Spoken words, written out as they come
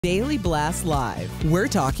Daily Blast Live. We're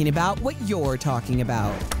talking about what you're talking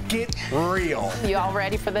about. Get real. You all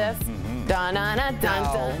ready for this? Dun dun dun dun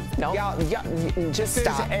dun. No. Y'all, just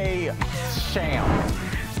stop. This is a sham.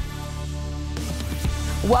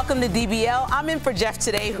 Welcome to DBL. I'm in for Jeff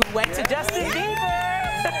today, who went to Justin Bieber.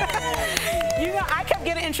 You know, I kept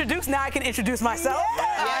getting introduced. Now I can introduce myself.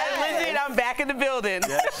 Lindsay, and I'm back in the building.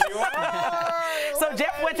 Yes, you are. So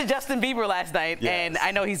Jeff went to Justin Bieber last night, and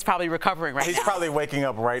I know he's probably recovering right now. He's probably waking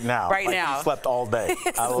up right now. Right now. He slept all day.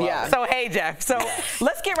 I love it. So hey, Jeff. So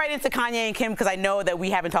let's get right into Kanye and Kim, because I know that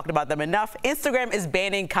we haven't talked about them enough. Instagram is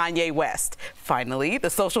banning Kanye West. Finally, the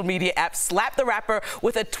social media app slapped the rapper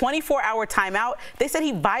with a 24-hour timeout. They said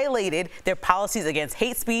he violated their policies against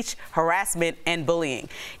hate speech, harassment, and bullying.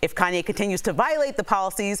 If Kanye continues to violate the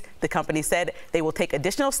policies, the company said they will take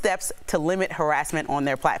additional steps to limit harassment on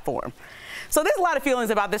their platform. So there's a lot of feelings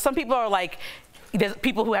about this. Some people are like, there's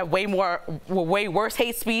people who have way worse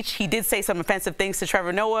hate speech. He did say some offensive things to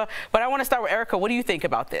Trevor Noah, but I want to start with Erica. What do you think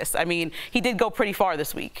about this? I mean, he did go pretty far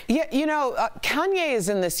this week. Yeah, you know, Kanye is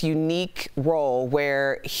in this unique role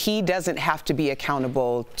where he doesn't have to be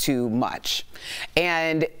accountable to much.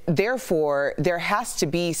 And therefore, there has to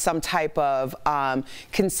be some type of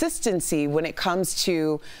consistency when it comes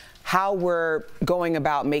to how we're going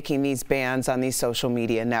about making these bans on these social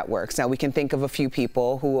media networks. Now, we can think of a few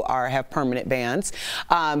people who have permanent bans,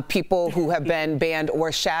 people who have been banned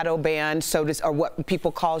or shadow banned, or what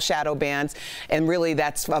people call shadow bans, and really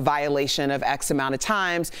that's a violation of X amount of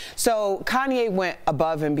times. So Kanye went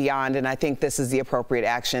above and beyond, and I think this is the appropriate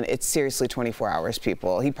action. It's seriously 24 hours,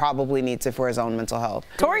 people. He probably needs it for his own mental health.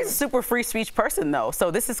 Tory's a super free speech person, though,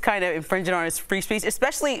 so this is kind of infringing on his free speech.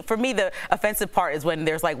 Especially for me, the offensive part is when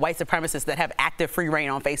there's like white supremacists that have active free reign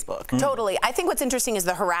on Facebook. Totally. I think what's interesting is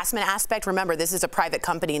the harassment aspect. Remember, this is a private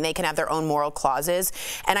company and they can have their own moral clauses.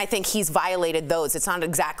 And I think he's violated those. It's not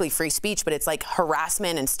exactly free speech, but it's like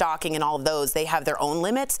harassment and stalking and all of those. They have their own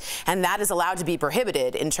limits, and that is allowed to be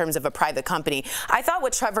prohibited in terms of a private company. I thought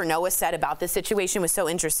what Trevor Noah said about this situation was so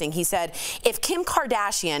interesting. He said, if Kim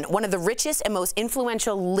Kardashian, one of the richest and most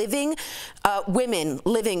influential women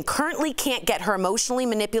living, currently can't get her emotionally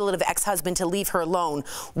manipulative ex-husband to leave her alone,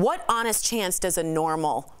 what honest chance does a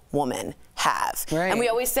normal woman have? Right. And we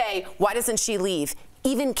always say, why doesn't she leave?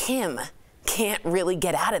 Even Kim can't really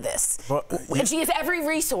get out of this. Well, and she has every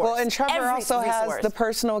resource. Well, and Trevor also has the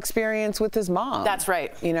personal experience with his mom. That's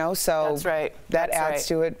right. You know, so that's right. That adds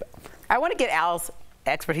to it. I want to get Al's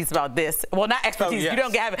expertise about this. Well, not expertise. You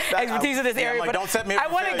don't have expertise in this area, but don't set me up I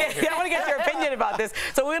want to get your opinion about this.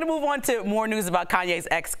 So we're going to move on to more news about Kanye's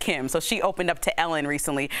ex, Kim. So she opened up to Ellen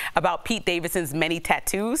recently about Pete Davidson's many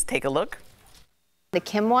tattoos. Take a look. The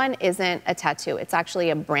Kim one isn't a tattoo. It's actually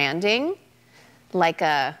a branding, like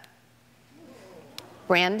a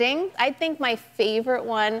branding. I think my favorite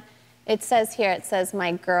one, it says here, it says,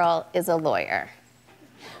 "My girl is a lawyer."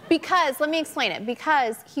 Because, let me explain it,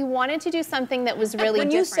 because he wanted to do something that was really different.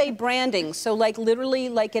 When you say branding, so like literally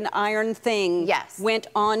like an iron thing went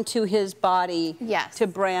onto his body to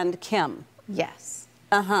brand Kim. Yes.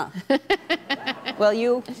 Uh-huh. Well,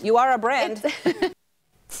 you are a brand.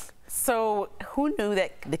 So who knew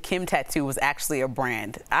that the Kim tattoo was actually a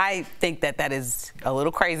brand? I think that is a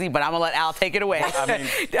little crazy, but I'm going to let Al take it away. I mean,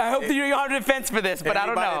 I hope you don't have a defense for this, but I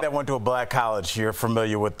don't know. Anybody that went to a black college, you're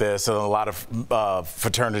familiar with this. And a lot of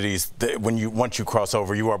fraternities, once you cross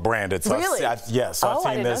over, you are branded. So really? Yes. So I've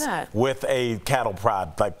seen this with a cattle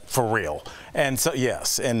prod, like for real. And so,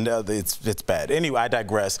 yes, and it's bad. Anyway, I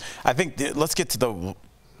digress. I think let's get to the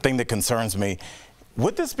thing that concerns me.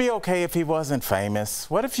 Would this be okay if he wasn't famous?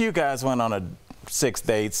 What if you guys went on a 6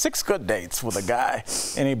 good dates with a guy,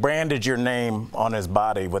 and he branded your name on his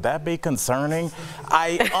body? Would that be concerning?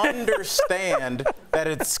 I understand that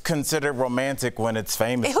it's considered romantic when it's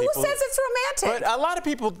famous. Who says it's romantic? But a lot of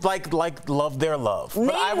people like love their love.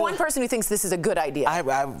 Name one person who thinks this is a good idea.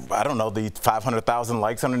 I don't know, the 500,000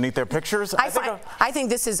 likes underneath their pictures. I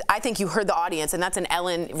think you heard the audience, and that's an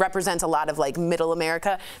Ellen represents a lot of like middle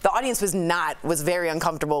America. The audience was very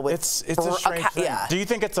uncomfortable with. It's a strange thing. Yeah. Do you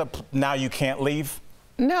think it's now you can't leave?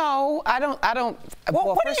 No, I don't.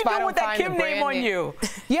 Well, what are you doing with that Kim name on you?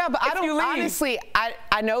 Yeah, but I don't, honestly,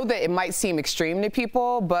 I know that it might seem extreme to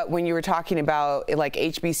people, but when you were talking about like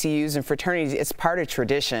HBCUs and fraternities, it's part of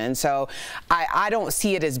tradition. So I don't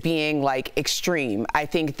see it as being like extreme. I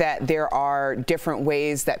think that there are different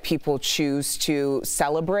ways that people choose to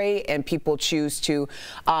celebrate, and people choose to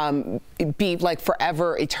be like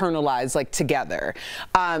forever eternalized, like together.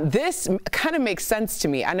 This kind of makes sense to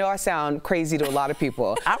me. I know I sound crazy to a lot of people.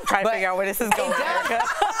 I'm trying to figure out where this is going, Erica.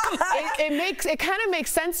 it kind of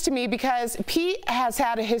makes sense to me because Pete has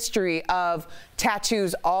had a history of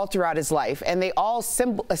tattoos all throughout his life, and they all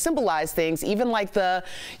symbolize things, even like the,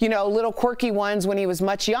 you know, little quirky ones when he was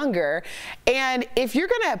much younger. And if you're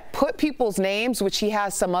gonna put people's names, which he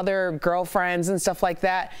has some other girlfriends and stuff like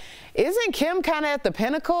that, isn't Kim kind of at the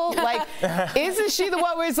pinnacle? Like, isn't she the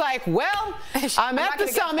one where it's like, well, I'm at the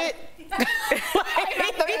summit. And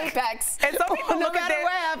some people no matter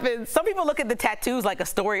what happens. Some people look at the tattoos like a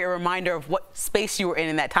story, a reminder of what space you were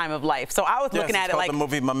in that time of life. So I was looking at it like the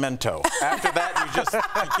movie Memento. After that, you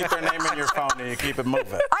keep their name in your phone and you keep it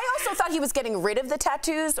moving. I also thought he was getting rid of the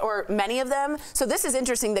tattoos, or many of them. So this is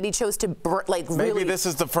interesting that he chose to Maybe this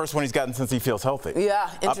is the first one he's gotten since he feels healthy. Yeah,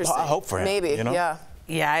 interesting. I hope for him. Maybe. You know? Yeah.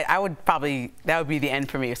 Yeah, I would probably, that would be the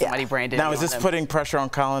end for me if somebody branded Now, is this putting pressure on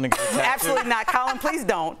Colin to get a tattoo? Absolutely not. Colin, please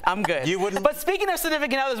don't. I'm good. You wouldn't? But speaking of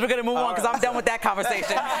significant others, we're going to move on because I'm done with that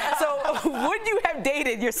conversation. So, would you have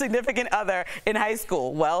dated your significant other in high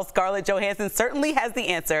school? Well, Scarlett Johansson certainly has the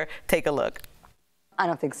answer. Take a look. I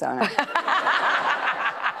don't think so, no.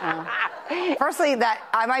 No. Firstly,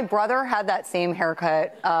 my brother had that same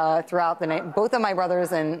haircut throughout the night. Both of my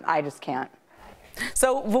brothers, and I just can't.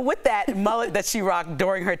 So with that mullet that she rocked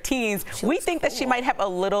during her teens, we think that she might have been a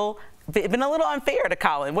little unfair to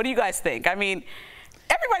Colin. What do you guys think? I mean,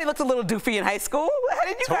 everybody looked a little doofy in high school. How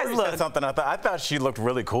did you guys look? Said something I thought she looked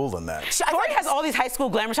really cool in that. Tori has all these high school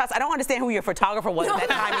glamour shots. I don't understand who your photographer was at that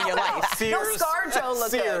time in your life. Sears. No, ScarJo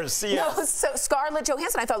looked good. Sears, yes. No, so Scarlett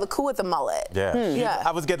Johansson, I thought looked cool with the mullet. Yeah. Yeah.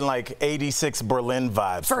 I was getting like 86 Berlin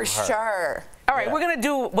vibes For from her. sure. All right, we're going to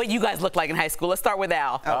do what you guys look like in high school. Let's start with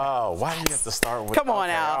Al. Oh, why do you have to start with... Come on,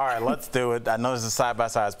 Al. All right, let's do it. I know this is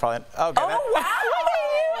side-by-side. It's probably... Okay, wow, look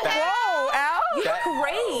at you. Whoa, Al. You look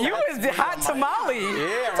great. You was the hot tamale.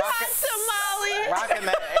 Yeah, rocking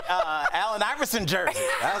that Allen Iverson jersey.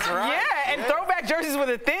 That's right. Yeah, and throwback jerseys were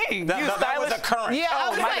the thing. That was a current. Yeah, I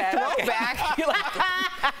was like, throwback.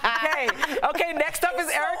 Okay, next up is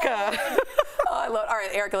Erica. Oh, I love. All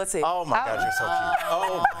right, Erica, let's see. Oh my God, you're so cute.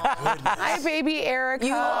 Oh my goodness. Hi, baby Erica.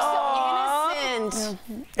 You look so innocent.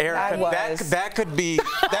 Erica,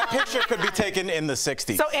 that picture could be taken in the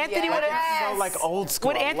 60s. So Anthony would have so like old school.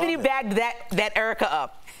 Would Anthony bagged that Erica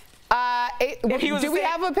up? Do we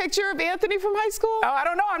have a picture of Anthony from high school? Oh, I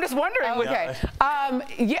don't know. I'm just wondering. Okay.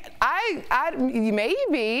 Yeah, I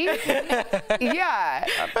maybe. Yeah.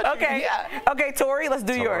 Okay. Yeah. Okay, Tori, let's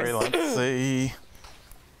do yours. Let's see.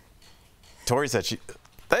 Tori said she.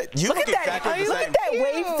 You look exactly the same. Look at that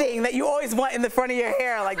wave thing that you always want in the front of your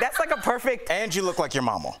hair. Like, that's like a perfect. And you look like your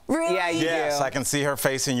mama. Really? Yeah, you Yes, do. I can see her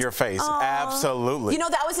face in your face. Absolutely. You know,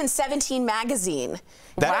 that was in 17 magazine. Wow.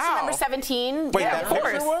 You guys remember 17? Wait, Yeah, that of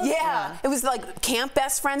course. picture was? Yeah. It was like Camp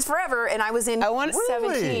Best Friends Forever, and I was in 17.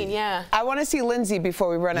 Really? Yeah. I want to see Lindsay before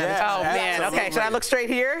we run out of time. Oh, man. Absolutely. Okay, should I look straight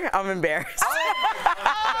here? I'm embarrassed.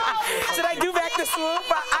 Should I do back to swoop?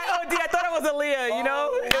 I thought I was Aaliyah, you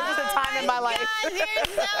know? It was just a time in my life. God, you're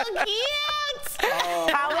so cute.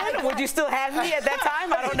 Colin, would you still have me at that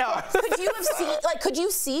time? I don't know. Could you have seen, could you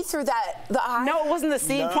see through the eye? No, it wasn't the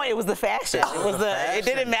seeing point. It was the fashion. It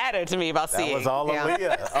didn't matter to me about seeing. That was all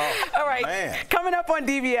Aaliyah. Oh, all right, man. Coming up on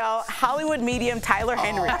DBL, Hollywood medium Tyler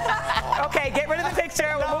Henry. Okay, get rid of the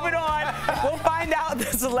picture. We're moving on. We'll find out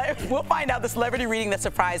the celebrity reading that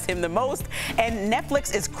surprised him the most. And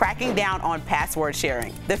Netflix is cracking down on password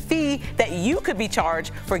sharing, the fee that you could be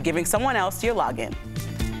charged for giving someone else your login.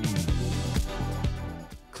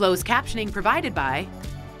 Closed captioning provided by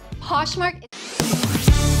Poshmark.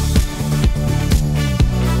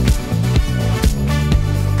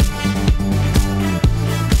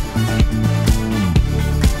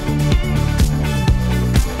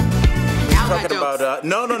 Talking about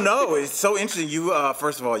no. It's so interesting. You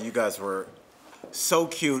first of all, you guys were so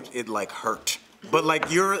cute. It like hurt. But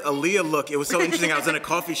like your Aaliyah look, it was so interesting. I was in a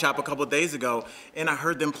coffee shop a couple of days ago, and I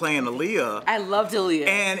heard them playing Aaliyah. I loved Aaliyah.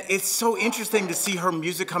 And it's so interesting to see her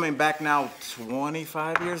music coming back now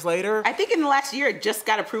 25 years later. I think in the last year it just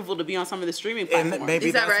got approval to be on some of the streaming platforms. And maybe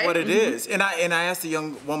that's what it is. And I asked a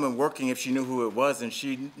young woman working if she knew who it was, and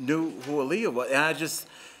she knew who Aaliyah was. And I just,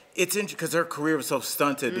 it's interesting because her career was so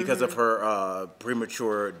stunted because of her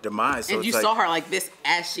premature demise. So and you saw her like this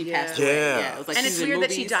as she passed away. Yeah. It was like and it's weird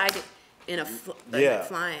that she died in a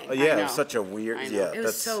flying. Yeah, it was such a weird. Yeah, it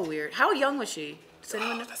was so weird. How young was she? Does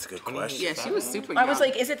anyone know? That's a good question. Yeah, she was super young. I was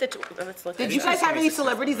like, is it the? Let's look. Did you guys have any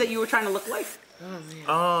celebrities that you were trying to look like?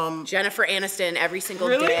 Jennifer Aniston every single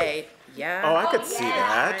Really? day. Yeah. Oh, I could see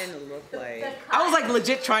that. trying to look like. I was like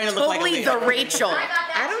legit trying to look like Totally Aaliyah. the Rachel.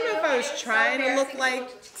 I don't know if I was trying to look like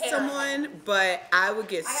someone, but I would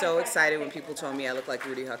get so excited when people told me I looked like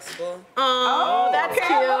Rudy Huxtable. Oh, that's cute.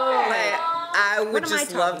 Like, I would What am I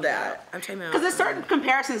just love talking that. about? I'm talking about. Because there's certain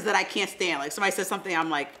comparisons that I can't stand. Like somebody says something, I'm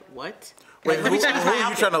like, what? Wait, Like, let me who change are my you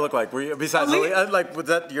outfit. trying to look like? Were you, besides Lily? Like, was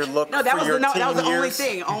that your look No, that for was your that was the teen only years?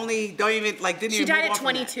 thing. Only don't even like didn't She even died move at on from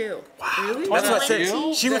that. 22. Wow. Really? That's what I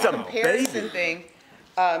said. She was a comparison baby. thing.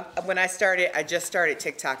 When I just started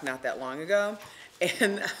TikTok not that long ago,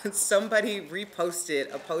 and somebody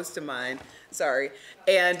reposted a post of mine. Sorry,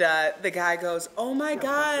 and the guy goes, "Oh my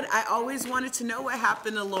God, I always wanted to know what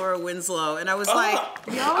happened to Laura Winslow," and I was like,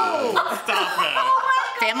 "Yo, Stop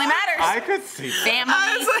it." Family matters. I could see that.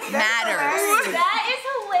 Family matters. That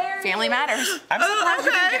is hilarious. Family matters. I'm surprised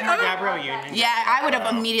you didn't get more Gabrielle Union. Yeah, I would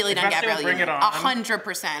have immediately done Especially Gabrielle Bring Union. It On.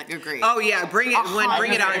 100% agree. oh yeah, Bring It when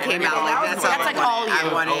Bring It On came out, like that's all That's like I all wanted. you.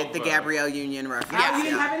 I wanted the Gabrielle Union reference. Yeah. You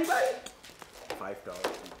didn't have anybody? $5.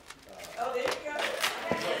 Oh, there you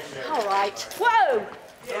go. All right. Whoa.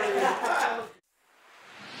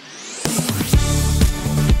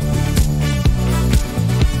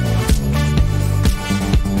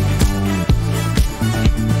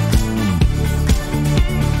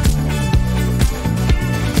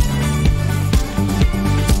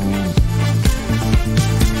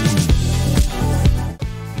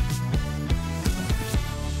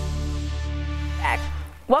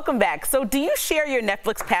 Welcome back. So do you share your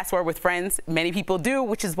Netflix password with friends? Many people do,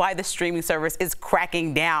 which is why the streaming service is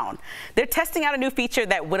cracking down. They're testing out a new feature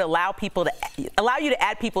that would allow you to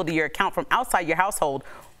add people to your account from outside your household,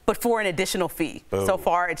 but for an additional fee. Boom. So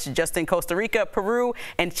far, it's just in Costa Rica, Peru,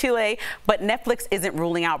 and Chile, but Netflix isn't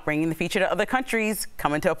ruling out bringing the feature to other countries,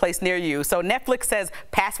 coming to a place near you. So Netflix says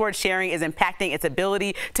password sharing is impacting its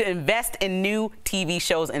ability to invest in new TV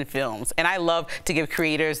shows and films. And I love to give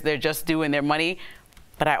creators their just due and their money,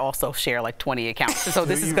 but I also share like 20 accounts. So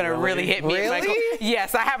this is gonna really hit me. Really?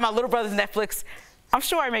 Yes, I have my little brother's Netflix. I'm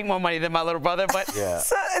sure I make more money than my little brother, but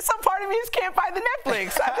some part of me just can't buy the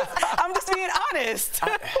Netflix. I'm just being honest.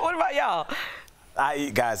 What about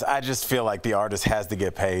y'all? Guys, I just feel like the artist has to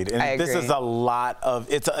get paid, and this is a lot of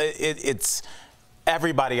it's.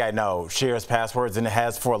 Everybody I know shares passwords and it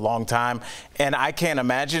has for a long time, and I can't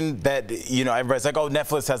imagine that, you know, everybody's like, oh,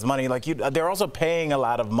 Netflix has money. Like, they're also paying a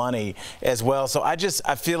lot of money as well. So I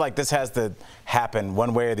feel like this has to happen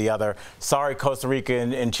one way or the other. Sorry, Costa Rica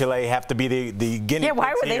and Chile have to be the guinea pigs. Yeah,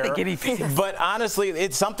 why were they here. the guinea pigs? But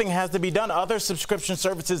honestly, something has to be done. Other subscription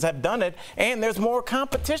services have done it, and there's more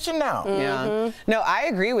competition now. Yeah. No, I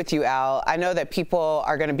agree with you, Al. I know that people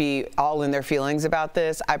are going to be all in their feelings about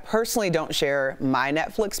this. I personally don't share my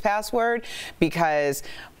Netflix password because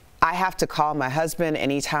I have to call my husband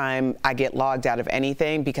anytime I get logged out of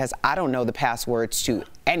anything because I don't know the passwords to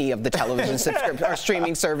any of the television subscription or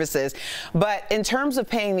streaming services. But in terms of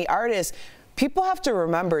paying the artist, people have to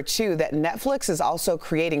remember, too, that Netflix is also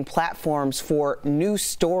creating platforms for new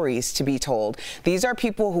stories to be told. These are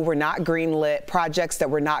people who were not greenlit, projects that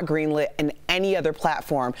were not greenlit in any other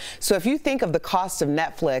platform. So if you think of the cost of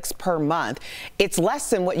Netflix per month, it's less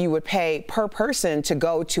than what you would pay per person to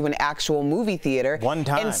go to an actual movie theater. One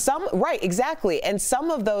time. And right, exactly. And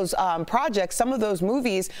some of those projects, some of those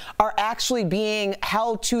movies are actually being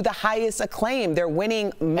held to the highest acclaim. They're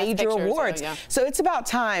winning major awards. So it's about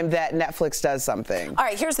time that Netflix does something. All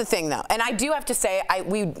right, here's the thing, though, and I do have to say, a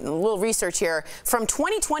little research here. From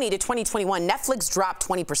 2020 to 2021, Netflix dropped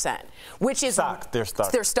 20%, which is their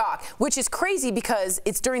stock, which is crazy because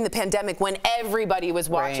it's during the pandemic when everybody was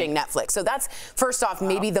watching Netflix. So that's first off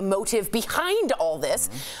maybe the motive behind all this.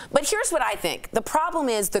 But here's what I think: the problem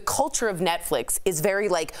is the culture of Netflix is very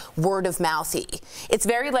like word of mouthy. It's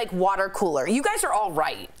very like water cooler. You guys are all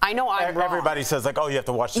right. I know I'm wrong. Everybody says like, oh, you have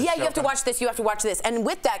to watch this. Yeah, you have to watch this. You have to watch this. And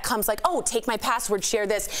with that comes like, oh, take my password, share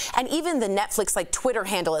this. And even the Netflix like Twitter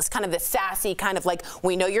handle is kind of the sassy kind of like,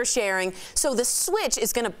 we know you're sharing. So the switch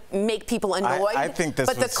is going to make people annoyed. I think this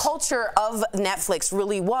but the culture of Netflix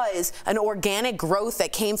really was an organic growth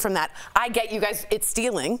that came from that. I get you guys, it's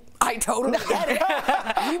stealing. I totally get it.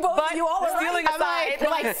 You all are stealing right. Aside.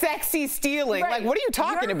 Like sexy stealing. Right. Like, what are you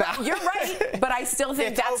talking about? You're right, but I still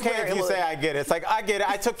think it's that's okay where if you say I get it. It's like, I get it.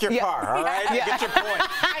 I took your car, all right? Get your point.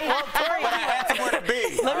 But I had somewhere to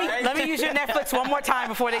be. Let me use your Netflix one more time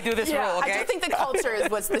before they do this rule, okay? I do think the culture is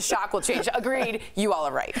what the shock will change. Agreed. You all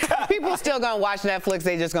are right. People still gonna watch Netflix.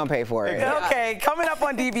 They just gonna pay for it. Okay, coming up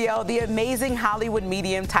on DBL, the amazing Hollywood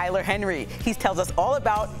medium Tyler Henry. He tells us all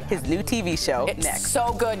about his new TV show next.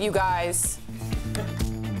 So good, you guys.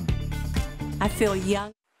 I feel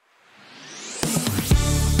young.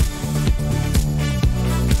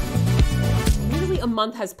 Nearly a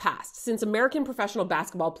month has passed since American professional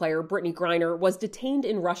basketball player Brittany Griner was detained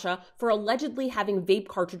in Russia for allegedly having vape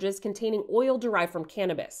cartridges containing oil derived from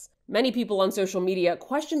cannabis. Many people on social media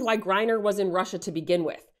questioned why Griner was in Russia to begin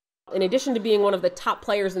with. In addition to being one of the top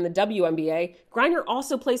players in the WNBA, Griner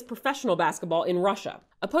also plays professional basketball in Russia.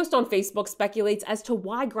 A post on Facebook speculates as to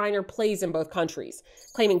why Griner plays in both countries,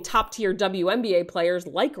 claiming top-tier WNBA players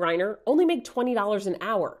like Griner only make $20 an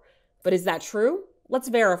hour. But is that true? Let's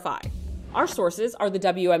verify. Our sources are the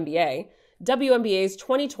WNBA, WNBA's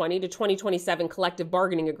 2020 to 2027 collective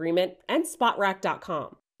bargaining agreement, and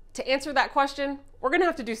SpotRack.com. To answer that question, we're going to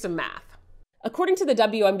have to do some math. According to the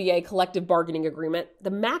WNBA collective bargaining agreement,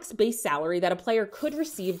 the max base salary that a player could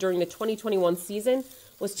receive during the 2021 season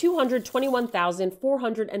was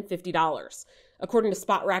 $221,450. According to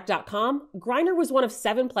SpotRack.com, Griner was one of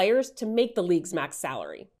 7 players to make the league's max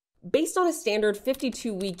salary. Based on a standard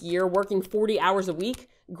 52-week year working 40 hours a week,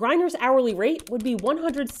 Griner's hourly rate would be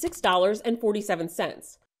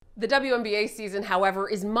 $106.47. The WNBA season, however,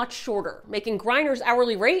 is much shorter, making Griner's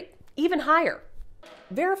hourly rate even higher.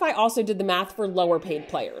 Verify also did the math for lower-paid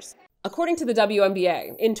players. According to the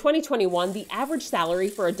WNBA, in 2021, the average salary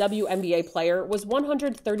for a WNBA player was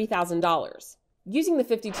 $130,000. Using the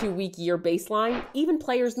 52-week year baseline, even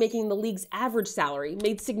players making the league's average salary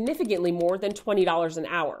made significantly more than $20 an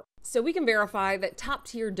hour. So we can verify that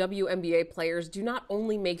top-tier WNBA players do not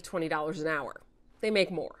only make $20 an hour, they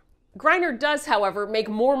make more. Griner does, however, make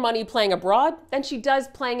more money playing abroad than she does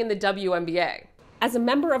playing in the WNBA. As a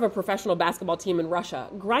member of a professional basketball team in Russia,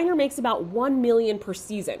 Griner makes about $1 million per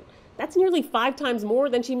season. That's nearly 5 times more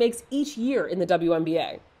than she makes each year in the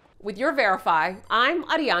WNBA. With your Verify, I'm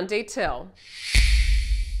Ariane Till.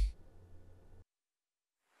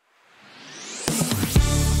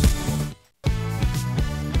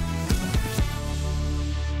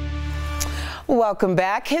 Welcome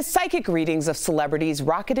back. His psychic readings of celebrities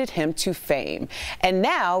rocketed him to fame. And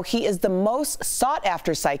now he is the most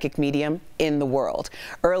sought-after psychic medium in the world.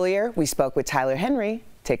 Earlier, we spoke with Tyler Henry.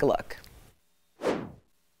 Take a look.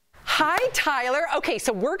 Hi, Tyler. Okay,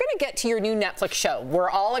 so we're going to get to your new Netflix show. We're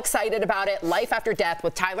all excited about it, Life After Death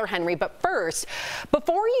with Tyler Henry. But first,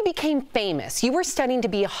 before you became famous, you were studying to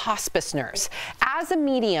be a hospice nurse. As a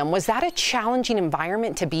medium, was that a challenging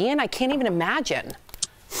environment to be in? I can't even imagine.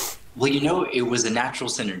 Well, you know, it was a natural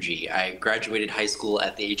synergy. I graduated high school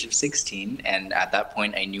at the age of 16, and at that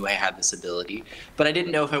point I knew I had this ability, but I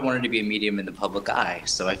didn't know if I wanted to be a medium in the public eye,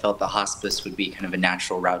 so I felt the hospice would be kind of a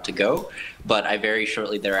natural route to go. But I very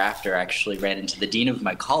shortly thereafter actually ran into the dean of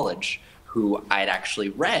my college, who I'd actually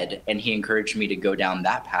read, and he encouraged me to go down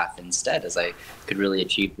that path instead, as I could really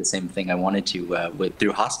achieve the same thing I wanted to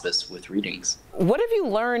through hospice with readings. What have you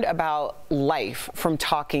learned about life from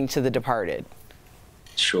talking to the departed?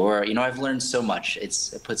 Sure. You know, I've learned so much. It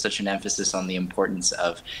puts such an emphasis on the importance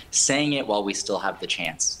of saying it while we still have the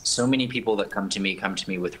chance. So many people that come to me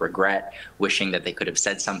with regret, wishing that they could have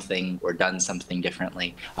said something or done something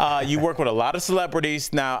differently. You work with a lot of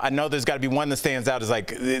celebrities. Now, I know there's got to be one that stands out as like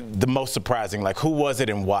the most surprising. Like, who was it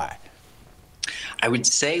and why? I would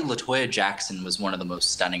say LaToya Jackson was one of the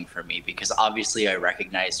most stunning for me, because obviously I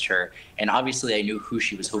recognized her, and obviously I knew who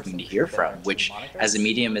she was hoping to hear from, which as a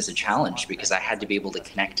medium is a challenge, because I had to be able to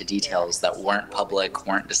connect to details that weren't public,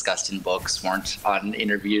 weren't discussed in books, weren't on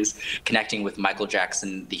interviews, connecting with Michael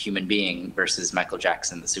Jackson, the human being, versus Michael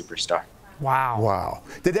Jackson, the superstar. Wow. Wow.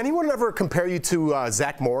 Did anyone ever compare you to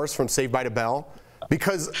Zach Morris from Saved by the Bell?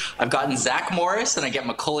 Because I've gotten Zach Morris and I get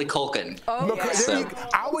Macaulay Culkin. Oh, yeah. So,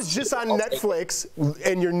 I was just on Netflix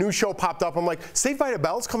and your new show popped up. I'm like, Saved by the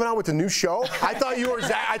Bell's coming out with a new show? I thought you were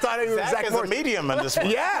Zach. I thought you were Zach Morris. A medium in this one.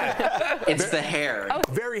 Yeah. It's the hair. Oh.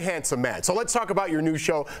 Very handsome man. So let's talk about your new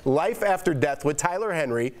show, Life After Death with Tyler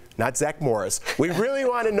Henry, not Zach Morris. We really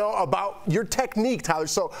want to know about your technique, Tyler.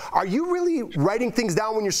 So are you really writing things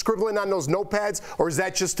down when you're scribbling on those notepads, or is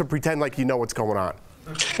that just to pretend like you know what's going on?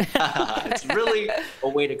 It's really a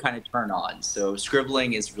way to kind of turn on. So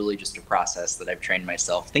scribbling is really just a process that I've trained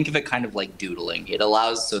myself. Think of it kind of like doodling. It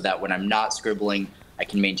allows so that when I'm not scribbling, I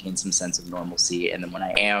can maintain some sense of normalcy, and then when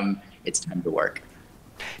I am, it's time to work.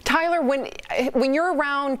 Tyler, when you're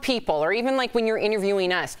around people, or even like when you're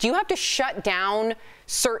interviewing us, do you have to shut down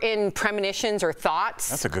certain premonitions or thoughts?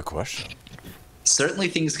 That's a good question. Certainly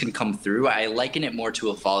things can come through. I liken it more to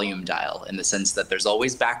a volume dial, in the sense that there's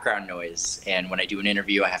always background noise, and when I do an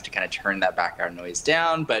interview I have to kind of turn that background noise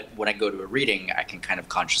down, but when I go to a reading I can kind of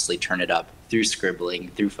consciously turn it up through scribbling,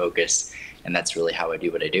 through focus, and that's really how I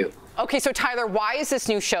do what I do. Okay, so Tyler, why is this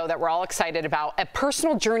new show that we're all excited about a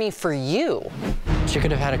personal journey for you? She could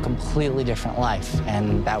have had a completely different life,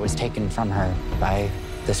 and that was taken from her by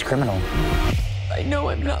this criminal. I know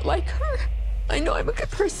I'm not like her. I know I'm a good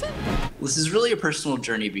person. This is really a personal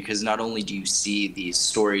journey because not only do you see these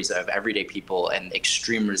stories of everyday people and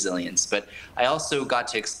extreme resilience, but I also got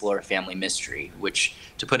to explore a family mystery, which,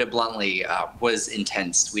 to put it bluntly, was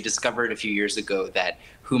intense. We discovered a few years ago that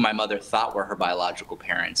who my mother thought were her biological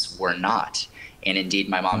parents were not. And indeed,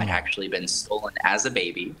 my mom had actually been stolen as a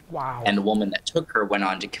baby. Wow. And the woman that took her went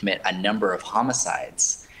on to commit a number of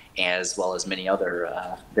homicides, as well as many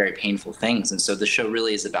other very painful things. And so the show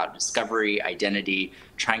really is about discovery, identity,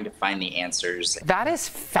 trying to find the answers. That is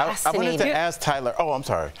fascinating. I wanted to ask Tyler. Oh, I'm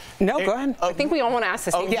sorry. No, go ahead. I think we all want to ask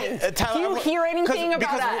the same thing. Tyler, Do you hear anything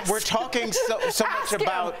about us? Because we're talking so much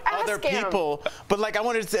about other people, but like I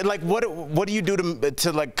wanted to say, like, what do you do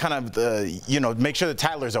to like kind of you know, make sure that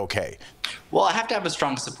Tyler's okay? Well, I have to have a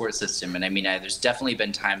strong support system. And I mean, there's definitely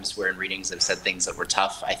been times where in readings I've said things that were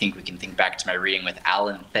tough. I think we can think back to my reading with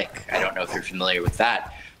Alan Thicke. I don't know if you're familiar with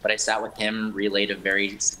that, but I sat with him, relayed a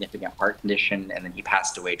very significant heart condition, and then he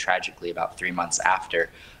passed away tragically about 3 months after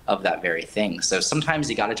of that very thing. So sometimes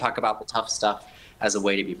you got to talk about the tough stuff as a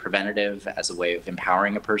way to be preventative, as a way of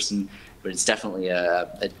empowering a person, but it's definitely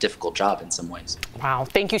a difficult job in some ways. Wow.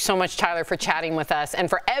 Thank you so much, Tyler, for chatting with us. And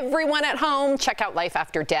for everyone at home, check out Life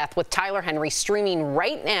After Death with Tyler Henry, streaming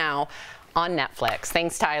right now on Netflix.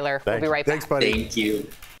 Thanks, Tyler. We'll be right back. Thanks, buddy. Thank you.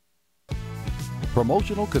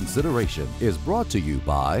 Promotional consideration is brought to you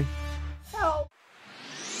by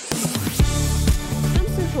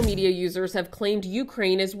Social media users have claimed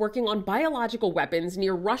Ukraine is working on biological weapons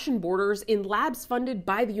near Russian borders in labs funded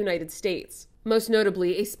by the United States. Most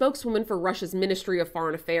notably, a spokeswoman for Russia's Ministry of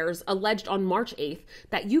Foreign Affairs alleged on March 8th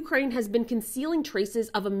that Ukraine has been concealing traces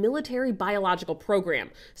of a military biological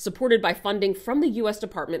program supported by funding from the U.S.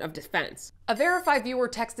 Department of Defense. A Verify viewer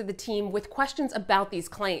texted the team with questions about these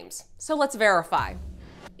claims. So let's verify.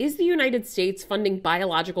 Is the United States funding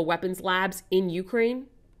biological weapons labs in Ukraine?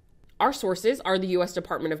 Our sources are the U.S.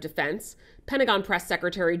 Department of Defense, Pentagon Press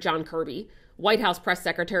Secretary John Kirby, White House Press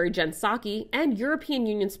Secretary Jen Psaki, and European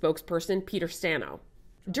Union spokesperson Peter Stano.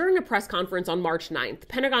 During a press conference on March 9th,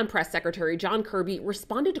 Pentagon Press Secretary John Kirby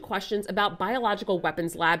responded to questions about biological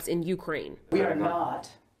weapons labs in Ukraine. We are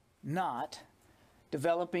not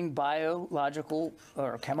developing biological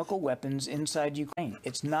or chemical weapons inside Ukraine.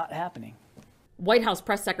 It's not happening. White House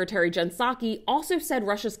Press Secretary Jen Psaki also said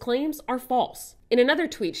Russia's claims are false. In another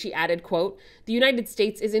tweet, she added, quote, "The United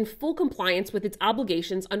States is in full compliance with its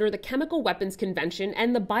obligations under the Chemical Weapons Convention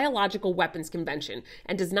and the Biological Weapons Convention,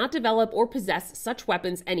 and does not develop or possess such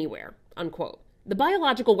weapons anywhere," unquote. The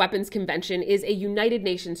Biological Weapons Convention is a United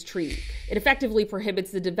Nations treaty. It effectively prohibits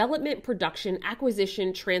the development, production,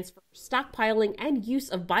 acquisition, transfer, stockpiling, and use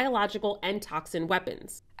of biological and toxin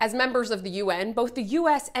weapons. As members of the UN, both the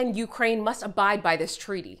US and Ukraine must abide by this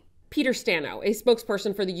treaty. Peter Stano, a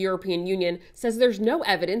spokesperson for the European Union, says there's no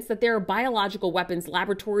evidence that there are biological weapons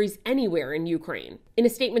laboratories anywhere in Ukraine. In a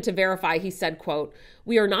statement to Verify, he said, quote,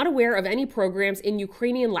 "We are not aware of any programs in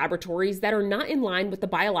Ukrainian laboratories that are not in line with the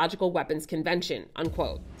Biological Weapons Convention,"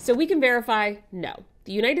 unquote. So we can verify, no,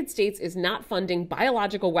 the United States is not funding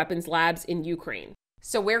biological weapons labs in Ukraine.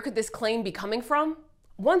 So where could this claim be coming from?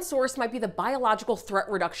 One source might be the Biological Threat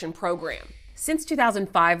Reduction Program. Since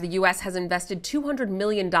 2005, the U.S. has invested $200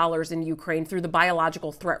 million in Ukraine through the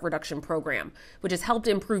Biological Threat Reduction Program, which has helped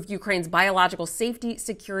improve Ukraine's biological safety,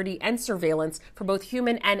 security, and surveillance for both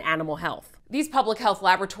human and animal health. These public health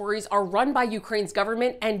laboratories are run by Ukraine's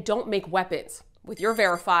government and don't make weapons. With your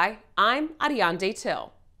Verify, I'm Ariane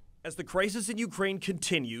Till. As the crisis in Ukraine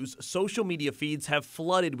continues, social media feeds have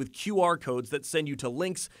flooded with QR codes that send you to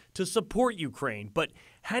links to support Ukraine. But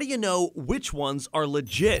how do you know which ones are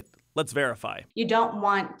legit? Let's verify. You don't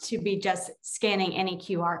want to be just scanning any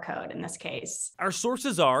QR code in this case. Our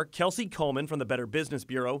sources are Kelsey Coleman from the Better Business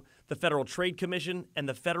Bureau, the Federal Trade Commission, and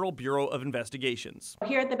the Federal Bureau of Investigations.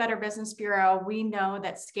 Here at the Better Business Bureau, we know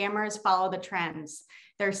that scammers follow the trends.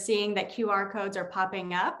 They're seeing that QR codes are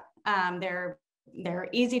popping up. They're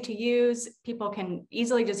easy to use. People can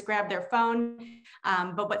easily just grab their phone.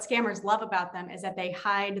 But what scammers love about them is that they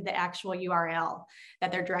hide the actual URL that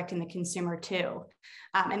they're directing the consumer to.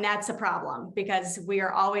 And that's a problem because we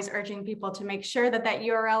are always urging people to make sure that that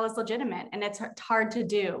URL is legitimate. And it's hard to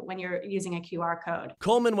do when you're using a QR code.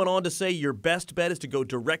 Coleman went on to say your best bet is to go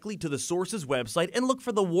directly to the source's website and look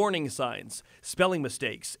for the warning signs, spelling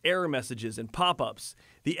mistakes, error messages, and pop-ups.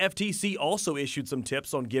 The FTC also issued some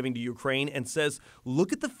tips on giving to Ukraine and says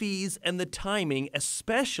look at the fees and the timing,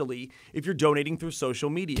 especially if you're donating through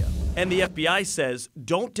social media. And the FBI says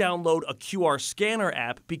don't download a QR scanner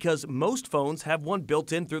app because most phones have one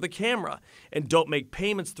built in through the camera. And don't make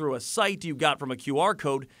payments through a site you got from a QR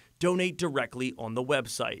code. Donate directly on the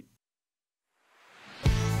website.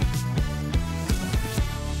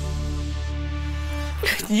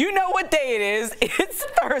 You know what day it is. It's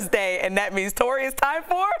Thursday, and that means, Tori, it's time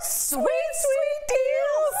for Sweet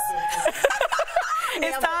Deals.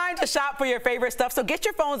 It's time to shop for your favorite stuff. So get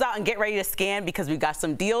your phones out and get ready to scan, because we've got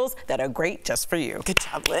some deals that are great just for you. Good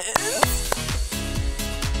job, Liz.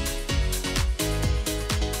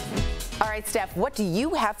 All right, Steph, what do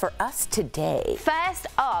you have for us today? First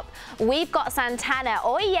up, we've got Santana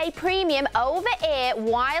Oye Premium over-ear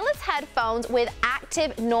wireless headphones with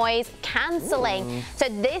active noise cancelling. So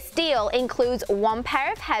this deal includes one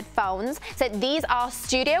pair of headphones. So these are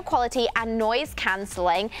studio quality and noise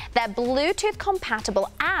cancelling. They're Bluetooth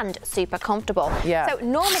compatible and super comfortable. Yeah. So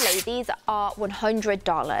normally these are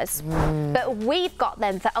 $100, but we've got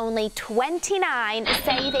them for only $29,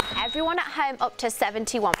 saving everyone at home up to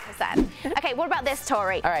 71%. Okay, what about this,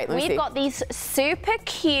 Tori? All right, let me see. We've got these super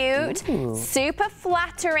cute, super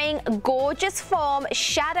flattering, gorgeous form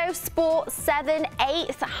Shadow Sport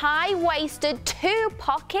 7/8 high-waisted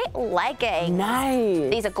 2-pocket leggings.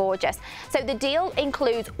 Nice. These are gorgeous. So the deal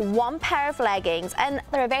includes one pair of leggings, and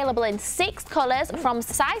they're available in 6 colors from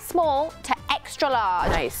size small to extra large.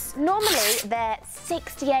 Nice. Normally they're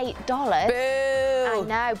 $68. Boo. I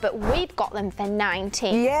know, but we've got them for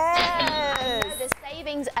 $90. Yes. The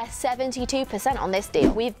savings are 72% on this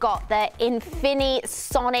deal. We've got the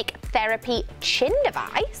Sonic Therapy chin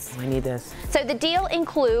device. I need this. So the deal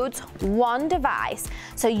includes one device,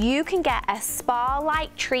 so you can get a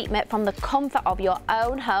spa-like treatment from the comfort of your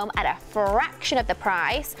own home at a fraction of the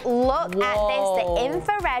price. Look at this. The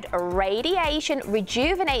infrared radiation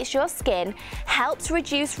rejuvenates your skin, helps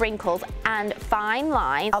reduce wrinkles and fine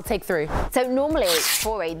lines. I'll take 3. So normally,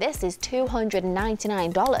 Tori, this is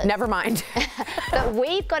 $299. Never mind. But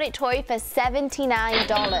we've got it, Tori, for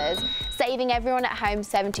 $79, saving everyone at home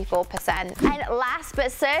 74%. And last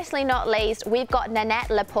but certainly not least, we've got Nanette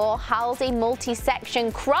Lepore Halsey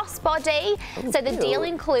multi-section crossbody. So the deal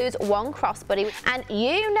includes one crossbody, and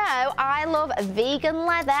you know I love vegan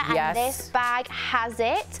leather, and this bag has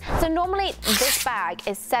it. So normally this bag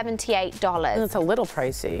is $78. That's a little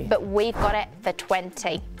pricey. But we've got it for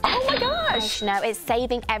 $20. Oh my gosh! No, it's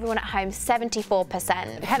saving everyone at home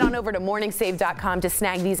 74%. Head on over to morningsave.com to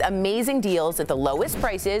snag these amazing deals at the lowest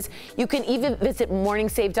prices. You can even visit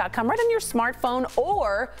morningsave.com right on your smartphone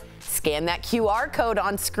or scan that QR code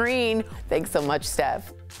on screen. Thanks so much,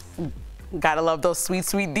 Steph. Gotta love those sweet,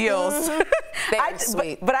 sweet deals.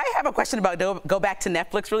 Sweet. But I have a question about, go back to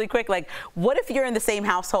Netflix really quick. Like, what if you're in the same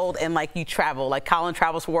household and like you travel, like Colin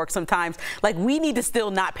travels for work sometimes? Like, we need to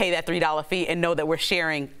still not pay that $3 fee and know that we're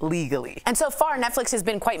sharing legally. And so far, Netflix has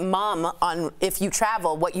been quite mum on if you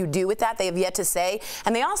travel, what you do with that. They have yet to say.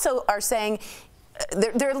 And they also are saying,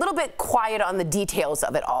 they're a little bit quiet on the details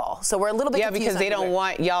of it all. So we're a little bit confused. because they don't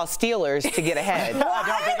want y'all Steelers to get ahead.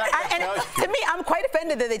 To me, I'm quite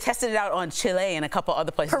offended that they tested it out on Chile and a couple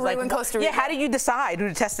other places. Peru and Costa Rica. Yeah, how do you decide who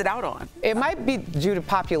to test it out on? It might be due to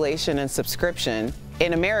population and subscription.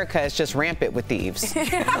 In America, it's just rampant with thieves.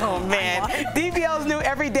 Oh, man. DBL's new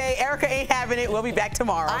every day. Erica ain't having it. We'll be back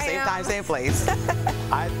tomorrow. Same time, same place.